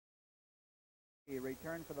He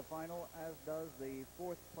returned for the final, as does the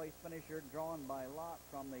fourth place finisher drawn by lot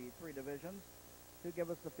from the 3 divisions to give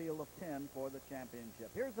us the field of 10 for the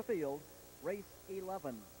championship. Here's the field, race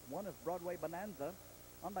 11. One is Broadway Bonanza,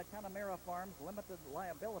 owned by Tanamera Farms Limited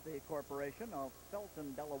Liability Corporation of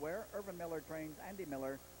Felton, Delaware. Irvin Miller trains, Andy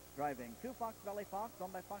Miller driving. 2 Fox Valley Fox,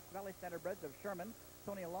 owned by Fox Valley Standardbreds of Sherman.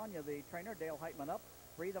 Tony Alanya, the trainer. Dale Heitman up.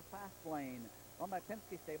 3, the Fast Lane, owned by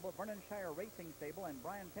Penske Stable, Vernon Shire Racing Stable, and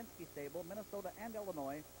Brian Penske Stable, Minnesota and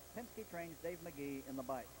Illinois. Penske trains Dave McGee in the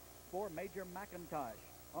bike. 4, Major McIntosh,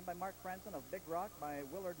 owned by Mark Franzen of Big Rock, by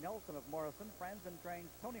Willard Nelson of Morrison. Franzen trains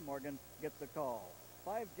Tony Morgan, gets the call.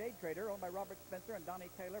 5, Jade Trader, owned by Robert Spencer and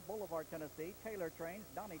Donnie Taylor, Boulevard, Tennessee. Taylor trains,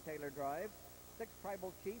 Donnie Taylor drives. 6,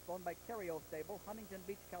 Tribal Chief, owned by Carrio Stable, Huntington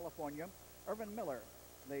Beach, California. Irvin Miller,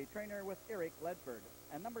 the trainer with Eric Ledford.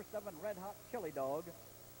 And number 7, Red Hot Chili Dog,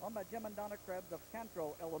 owned by Jim and Donna Krebs of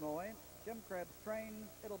Cantrell, Illinois. Jim Krebs trains.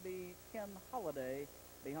 It'll be Ken Holiday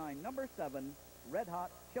behind number 7, Red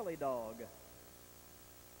Hot Chili Dog.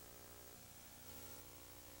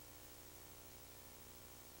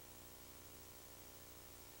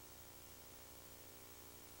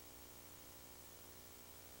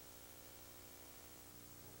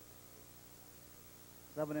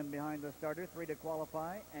 Seven in behind the starter, 3 to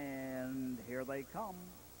qualify, and here they come.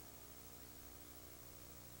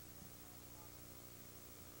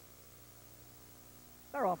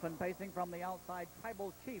 They're often pacing from the outside.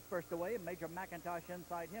 Tribal Chief first away. Major McIntosh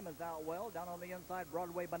inside him is out well. Down on the inside,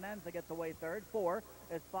 Broadway Bonanza gets away third. 4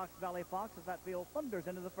 is Fox Valley Fox as that field thunders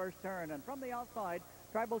into the first turn. And from the outside,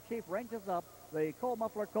 Tribal Chief ranges up. The Coal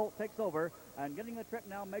Muffler Colt takes over. And getting the trip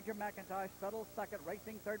now, Major McIntosh settles second,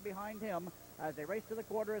 racing third behind him. As they race to the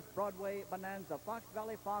quarter is Broadway Bonanza. Fox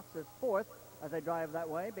Valley Fox is fourth as they drive that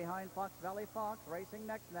way. Behind Fox Valley Fox, racing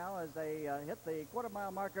next now as they hit the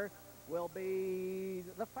quarter-mile marker, will be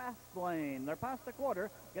the Fast Lane. They're past the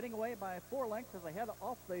quarter, getting away by 4 lengths as they head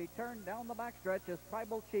off the turn down the backstretch is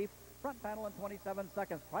Tribal Chief, front panel in 27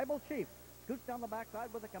 seconds. Tribal Chief scoots down the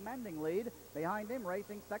backside with a commanding lead. Behind him,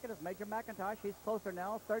 racing second is Major McIntosh. He's closer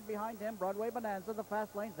now. Third behind him, Broadway Bonanza. The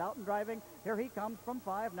Fast Lane's out and driving. Here he comes from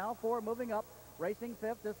 5, now 4, moving up. Racing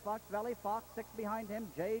fifth is Fox Valley Fox. 6 behind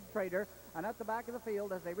him, Jade Trader. And at the back of the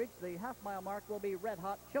field, as they reach the half-mile mark, will be Red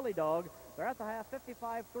Hot Chili Dog. They're at the half,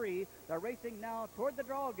 55-3. They're racing now toward the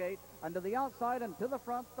draw gate, and to the outside and to the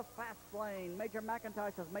front, the Fast Lane. Major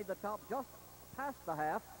McIntosh has made the top just past the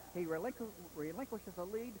half. He relinquishes the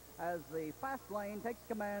lead as the Fast Lane takes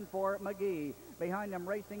command for McGee. Behind him,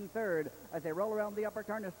 racing third. As they roll around the upper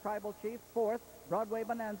turn is Tribal Chief. 4th, Broadway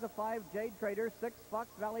Bonanza. 5, Jade Trader. 6, Fox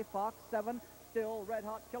Valley Fox. 7, still Red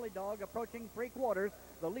Hot Chili Dog approaching 3/4.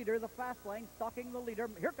 The leader, the Fast Lane, stalking the leader.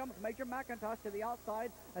 Here comes Major McIntosh to the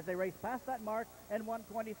outside as they race past that mark in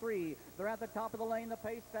 1:23. They're at the top of the lane. The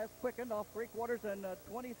pace has quickened off 3/4 and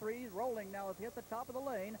 23, rolling now as they hit the top of the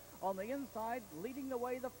lane. On the inside, leading the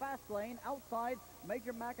way, the Fast Lane. Outside,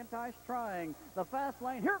 Major McIntosh trying. The Fast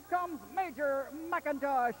Lane. Here comes Major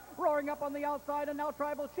McIntosh, roaring up on the outside, and now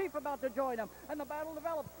Tribal Chief about to join him. And the battle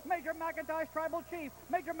develops. Major McIntosh, Tribal Chief.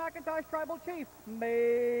 Major McIntosh, Tribal Chief.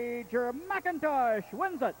 Major McIntosh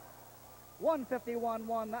wins it.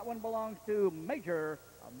 151-1. That one belongs to Major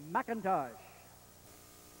McIntosh.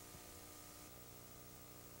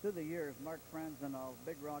 Through the years, Mark Franzen of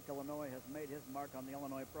Big Rock, Illinois, has made his mark on the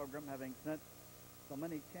Illinois program, having sent so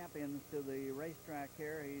many champions to the racetrack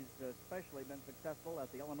here. He's especially been successful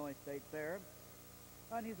at the Illinois State Fair.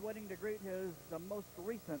 And he's waiting to greet his most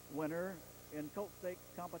recent winner in Colt Stakes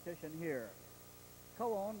competition here.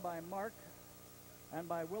 Co-owned by Mark and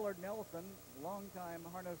by Willard Nelson, longtime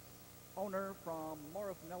harness owner from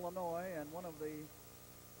Morrison, Illinois, and one of the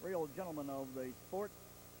real gentlemen of the sport.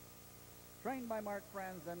 Trained by Mark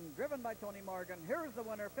Franzen, driven by Tony Morgan. Here's the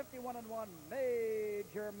winner, 51-1,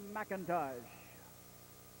 Major McIntosh.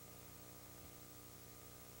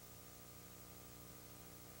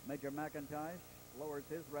 Major McIntosh lowers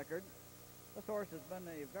his record. This horse has been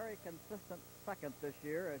a very consistent second this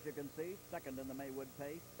year, as you can see. Second in the Maywood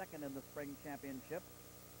Pace, second in the Spring Championship.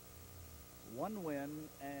 1 win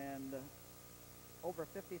and over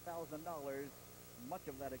 $50,000, much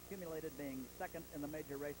of that accumulated being second in the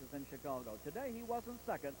major races in Chicago. Today he wasn't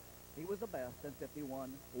second, he was the best in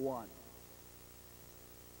 51-1.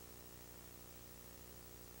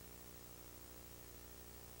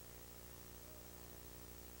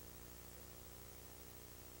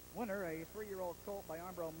 Winner, a 3-year-old colt by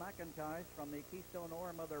Armbro McIntosh from the Keystone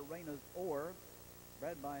Ore Mother Reina's Ore,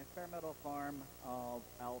 bred by Fairmeadow Farm of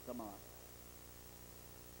Altamont.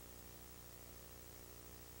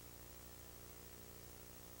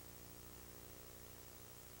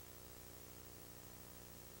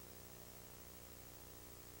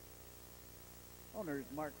 Owners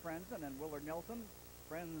Mark Franzen and Willard Nelson,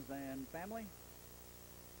 friends and family.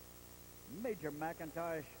 Major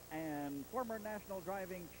McIntosh and former national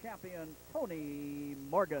driving champion Tony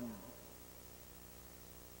Morgan.